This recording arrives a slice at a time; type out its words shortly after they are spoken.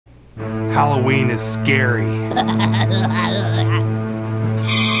Halloween is scary.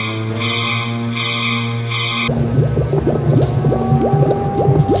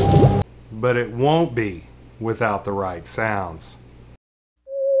 But it won't be without the right sounds.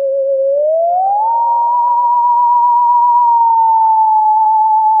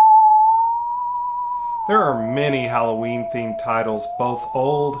 There are many Halloween-themed titles, both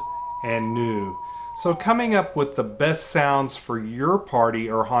old and new. So coming up with the best sounds for your party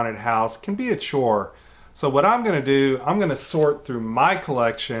or haunted house can be a chore. So what I'm going to do, I'm going to sort through my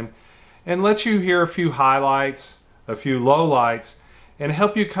collection and let you hear a few highlights, a few lowlights, and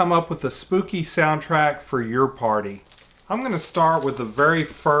help you come up with a spooky soundtrack for your party. I'm going to start with the very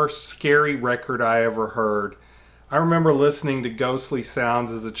first scary record I ever heard. I remember listening to ghostly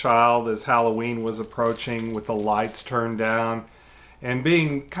sounds as a child as Halloween was approaching with the lights turned down and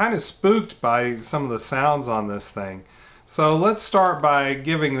being kind of spooked by some of the sounds on this thing. So let's start by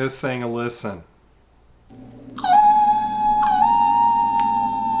giving this thing a listen.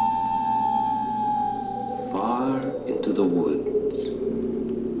 Far into the woods. A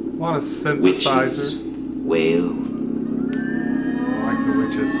lot of synthesizer. Witches wail. I like the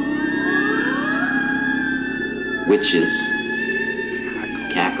witches. Witches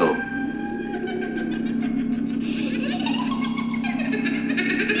cackle.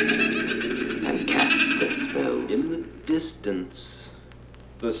 And cast their spells. In the distance,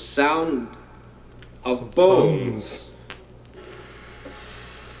 the sound of bones.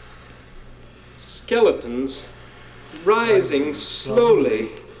 Skeletons rising slowly.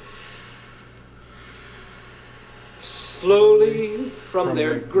 Slowly from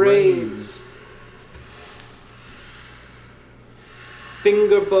their graves.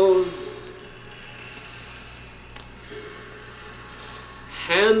 Finger bones.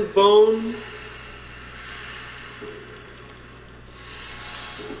 Hand bones.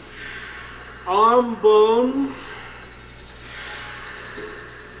 Arm bones.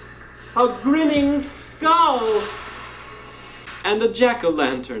 A grinning skull. And a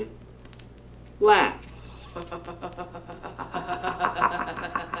jack-o'-lantern laughs.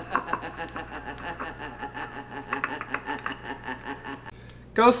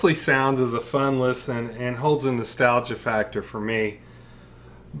 Ghostly Sounds is a fun listen and holds a nostalgia factor for me.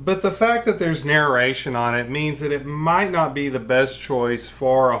 But the fact that there's narration on it means that it might not be the best choice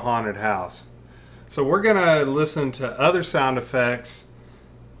for a haunted house. So we're going to listen to other sound effects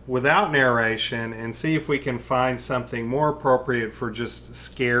without narration and see if we can find something more appropriate for just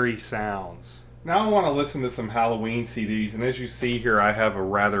scary sounds. Now I want to listen to some Halloween CDs, and as you see here I have a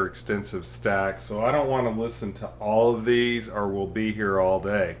rather extensive stack, so I don't want to listen to all of these or we'll be here all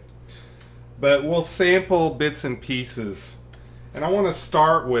day. But we'll sample bits and pieces, and I want to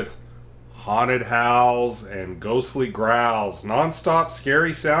start with Haunted Howls and Ghostly Growls, non-stop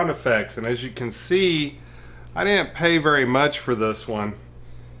scary sound effects, and as you can see I didn't pay very much for this one.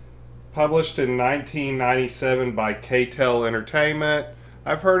 Published in 1997 by K-tel Entertainment.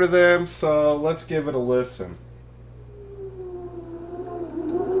 I've heard of them, so let's give it a listen.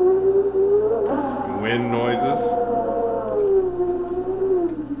 Some wind noises.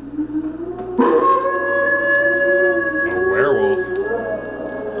 A werewolf.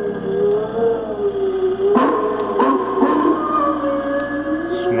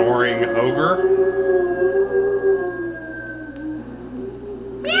 Snoring ogre.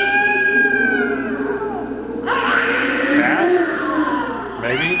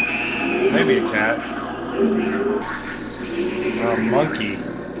 Maybe a cat. A monkey.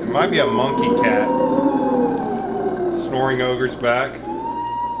 It might be a monkey cat. Snoring ogre's back.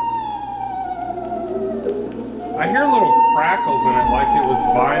 I hear little crackles in it like it was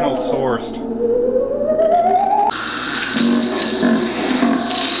vinyl sourced.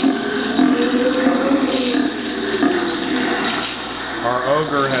 Our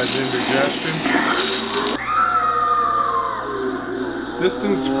ogre has indigestion.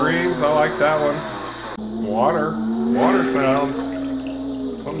 Distant screams, I like that one. Water sounds.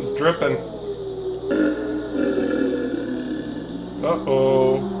 Something's dripping.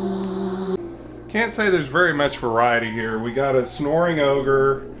 Uh-oh. Can't say there's very much variety here. We got a snoring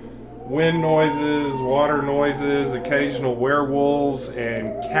ogre, wind noises, water noises, occasional werewolves,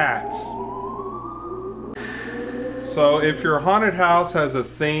 and cats. So if your haunted house has a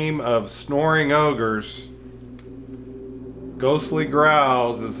theme of snoring ogres, Ghostly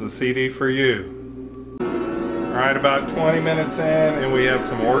Growls is the CD for you. Alright, about 20 minutes in and we have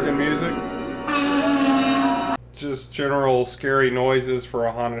some organ music. Just general scary noises for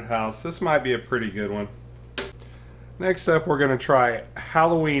a haunted house. This might be a pretty good one. Next up we're going to try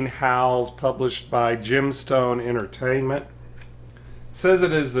Halloween Howls, published by Gemstone Entertainment. Says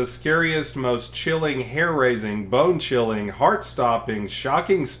it is the scariest, most chilling, hair-raising, bone-chilling, heart-stopping,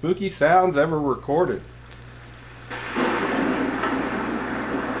 shocking, spooky sounds ever recorded.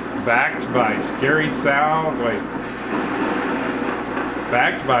 Backed by scary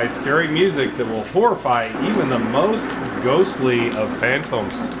music that will horrify even the most ghostly of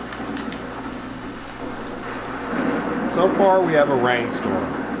phantoms. So far we have a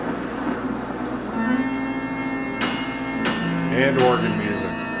rainstorm. And organ music.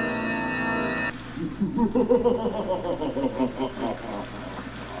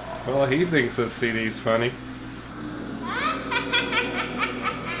 Well, he thinks this CD's funny.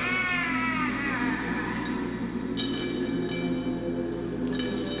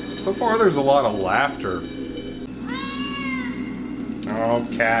 So far there's a lot of laughter. Oh,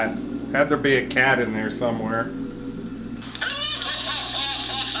 cat. Had there be a cat in there somewhere.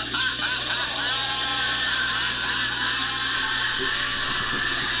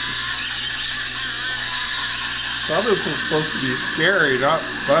 Thought this was supposed to be scary, not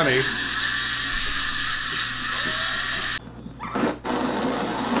funny.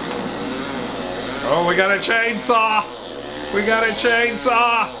 Oh, we got a chainsaw! We got a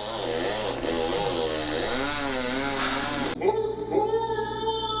chainsaw!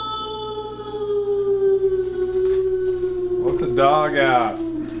 Let the dog out.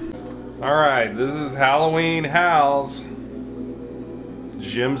 Alright, this is Halloween Howls.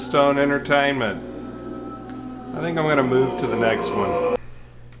 Gemstone Entertainment. I think I'm going to move to the next one.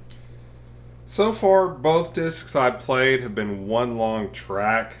 So far, both discs I played have been one long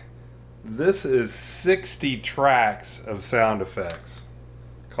track. This is 60 tracks of sound effects,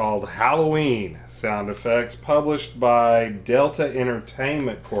 called Halloween Sound Effects, published by Delta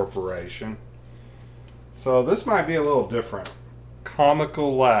Entertainment Corporation. So this might be a little different.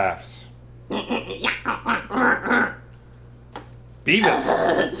 Comical laughs. Beavis.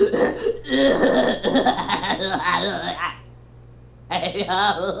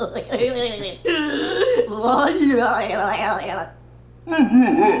 Evil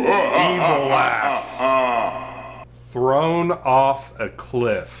laughs. Thrown off a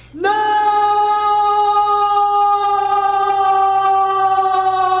cliff. No!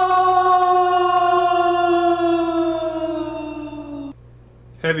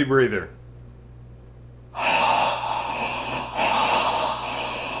 Heavy breather.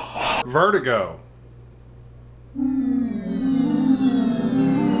 Vertigo.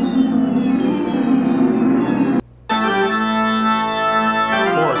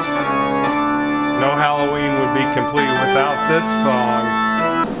 No Halloween would be complete without this song,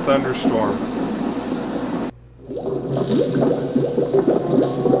 Thunderstorm.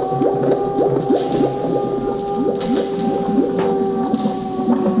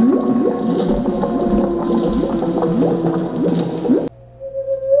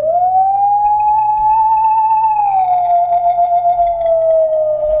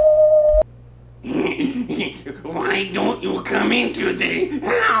 Why don't you come into the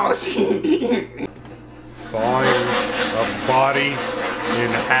house? Sawing a body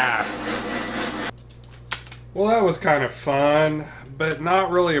in half. Well, that was kind of fun, but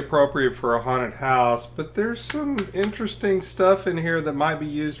not really appropriate for a haunted house. But there's some interesting stuff in here that might be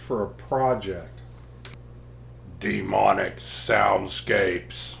used for a project. Demonic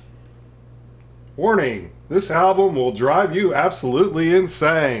Soundscapes. Warning, this album will drive you absolutely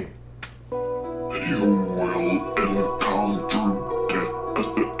insane. You will encounter death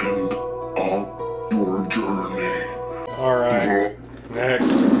at the end of your journey. Alright,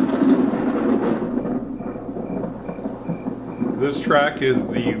 next. This track is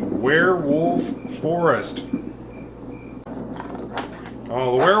the Werewolf Forest.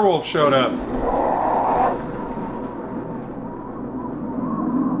 Oh, the werewolf showed up.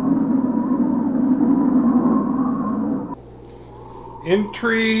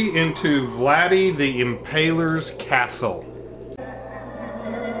 Entry into Vladdy the Impaler's castle.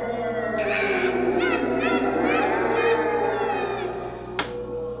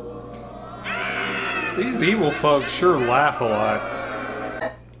 These evil folks sure laugh a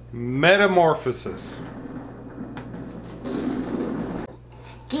lot. Metamorphosis.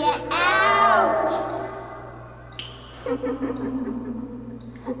 Get out!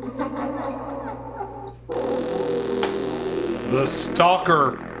 The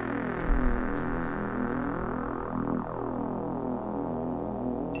Stalker.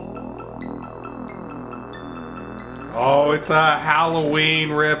 Oh, it's a Halloween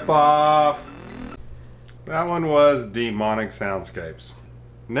ripoff. That one was Demonic Soundscapes.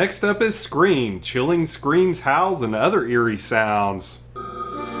 Next up is Scream, chilling screams, howls, and other eerie sounds. Organ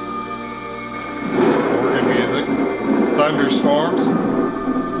music. Thunderstorms.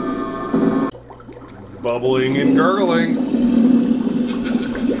 Bubbling and gurgling.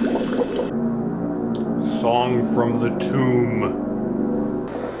 Song from the Tomb.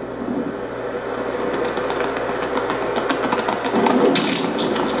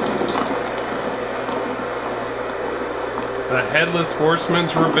 The Headless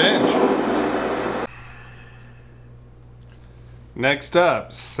Horseman's Revenge. Next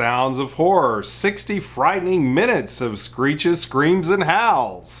up, Sounds of Horror. 60 frightening minutes of screeches, screams, and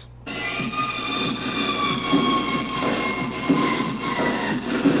howls.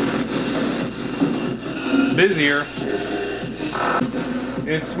 It's busier.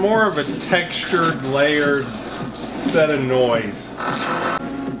 It's more of a textured, layered set of noise.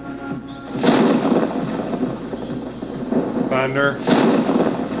 Thunder.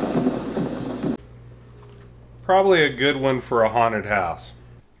 Probably a good one for a haunted house.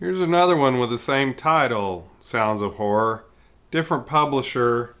 Here's another one with the same title, Sounds of Horror. Different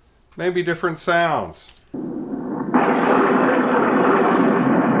publisher, maybe different sounds.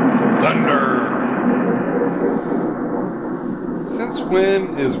 Thunder. Since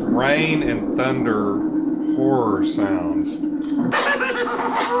when is rain and thunder horror sounds?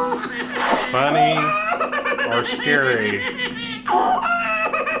 Funny or scary?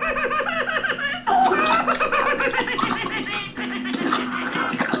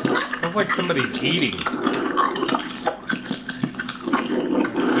 Sounds like somebody's eating.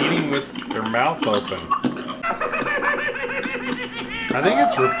 Eating with their mouth open. I think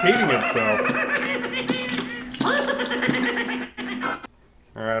it's repeating itself.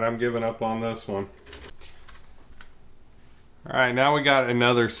 Alright, I'm giving up on this one. Alright, now we got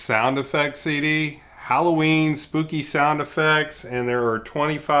another sound effects CD. Halloween spooky sound effects, and there are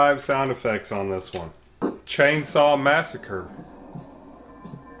 25 sound effects on this one. Chainsaw Massacre.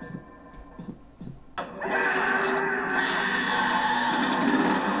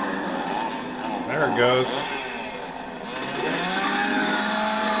 There it goes.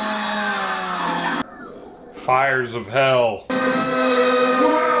 Fires of Hell.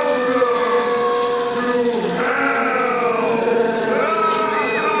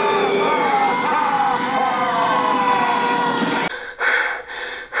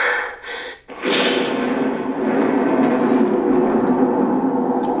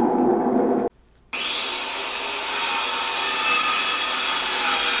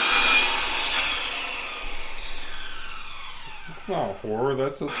 That's not horror,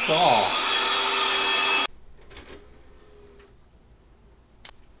 that's a saw.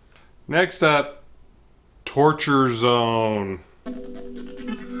 Next up, Torture Zone.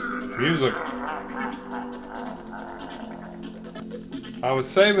 Music. I was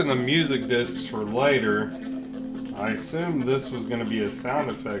saving the music discs for later. I assumed this was going to be a sound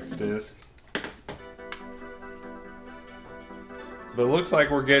effects disc. But it looks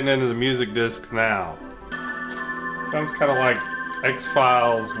like we're getting into the music discs now. Sounds kind of like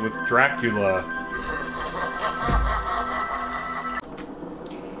X-Files with Dracula.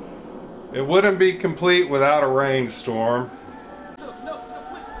 It wouldn't be complete without a rainstorm.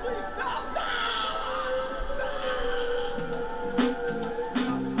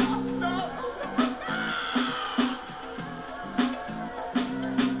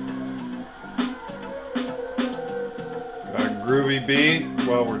 Got a groovy beat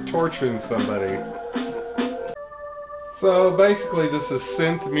while we're torturing somebody. So basically this is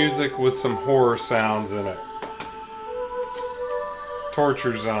synth music with some horror sounds in it.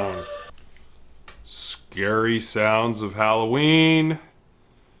 Torture Zone. Scary sounds of Halloween.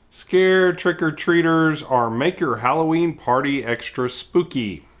 Scare trick-or-treaters or make your Halloween party extra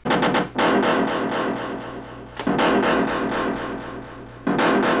spooky.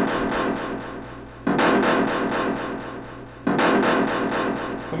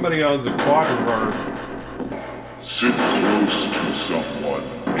 Somebody owns a quadriverb. Sit close to someone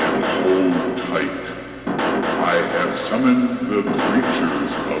and hold tight. I have summoned the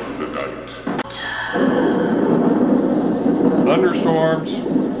creatures of the night. Thunderstorms.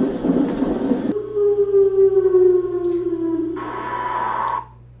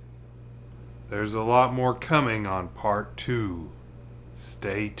 There's a lot more coming on part 2.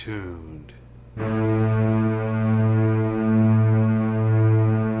 Stay tuned.